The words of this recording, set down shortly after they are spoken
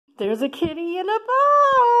There's a kitty in a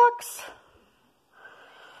box.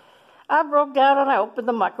 I broke down and I opened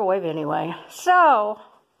the microwave anyway. So,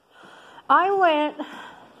 I went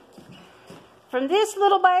from this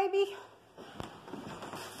little baby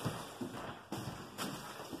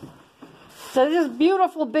to this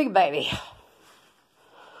beautiful big baby.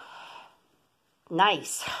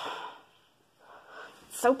 Nice.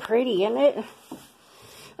 So pretty, isn't it?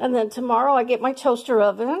 And then tomorrow I get my toaster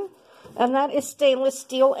oven. And that is stainless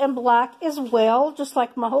steel and black as well, just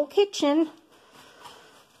like my whole kitchen.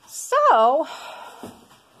 So,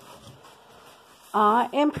 I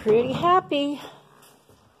am pretty happy.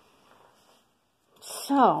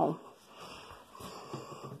 So,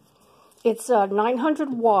 it's a 900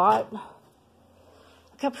 watt. Look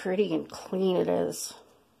how pretty and clean it is.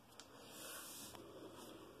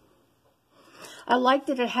 I like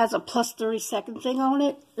that it has a plus 30-second thing on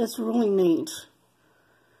it. It's really neat.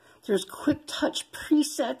 There's quick touch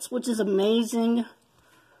presets, which is amazing,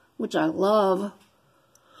 which I love.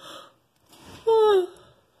 Oh,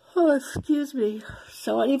 excuse me.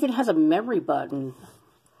 So it even has a memory button.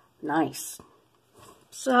 Nice.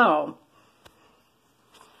 So,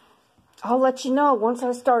 I'll let you know once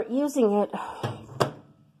I start using it.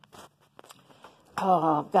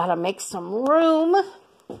 Gotta make some room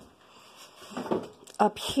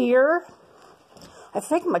up here. I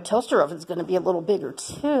think my toaster oven is going to be a little bigger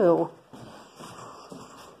too.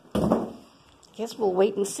 Guess we'll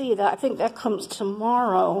wait and see. I think that comes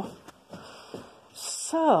tomorrow.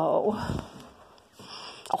 So,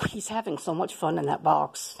 oh, he's having so much fun in that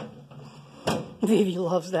box. Vivi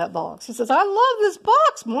loves that box. He says, I love this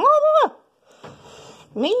box, Mama.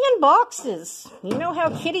 Me and boxes. You know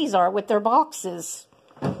how kitties are with their boxes.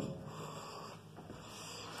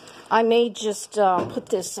 I may just put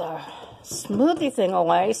this smoothie thing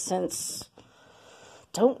away since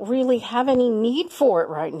don't really have any need for it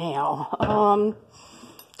right now.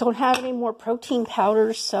 Don't have any more protein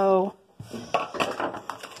powders, so I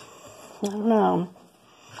don't know.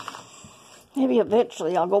 Maybe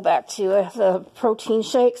eventually I'll go back to the protein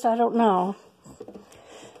shakes. I don't know.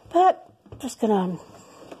 But I'm just gonna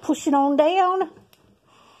push it on down.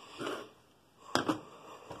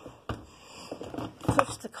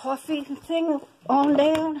 Push the coffee thing on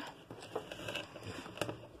down.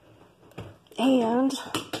 And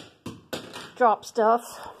drop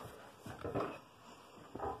stuff.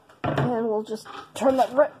 And we'll just turn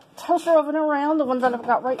that toaster oven around, the one that I've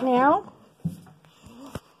got right now.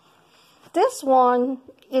 This one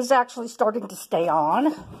is actually starting to stay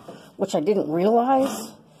on, which I didn't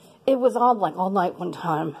realize. It was on like all night one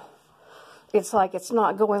time. It's like it's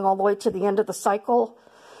not going all the way to the end of the cycle.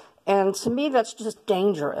 And to me, that's just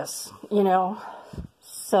dangerous, you know.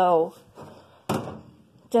 So,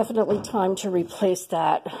 definitely time to replace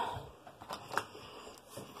that.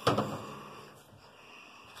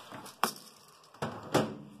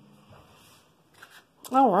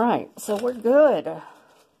 All right, so we're good.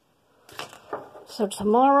 So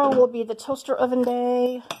tomorrow will be the toaster oven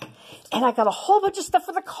day. And I got a whole bunch of stuff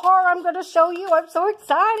for the car I'm going to show you. I'm so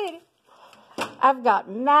excited. I've got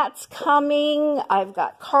mats coming. I've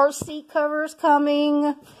got car seat covers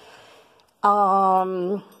coming.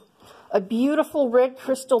 A beautiful red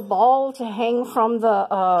crystal ball to hang from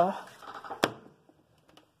the,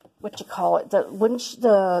 what you call it? What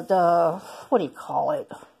do you call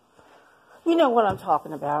it? You know what I'm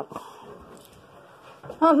talking about.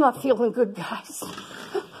 I'm not feeling good, guys.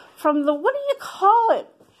 From the, what do you call it?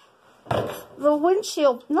 The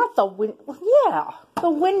windshield, not the wind, yeah, the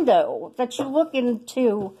window that you look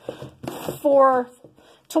into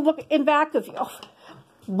to look in back of you.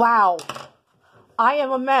 Wow, I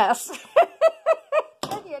am a mess.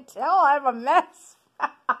 Can you tell I'm a mess?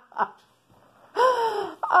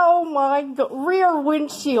 Oh my God, rear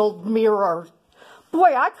windshield mirror.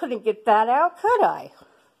 Boy, I couldn't get that out, could I?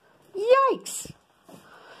 Yikes.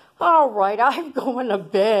 All right, I'm going to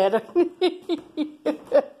bed.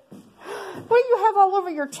 What do you have all over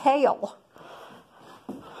your tail?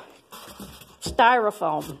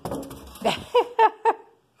 Styrofoam.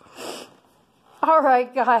 All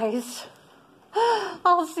right, guys.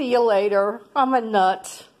 I'll see you later. I'm a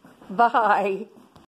nut. Bye.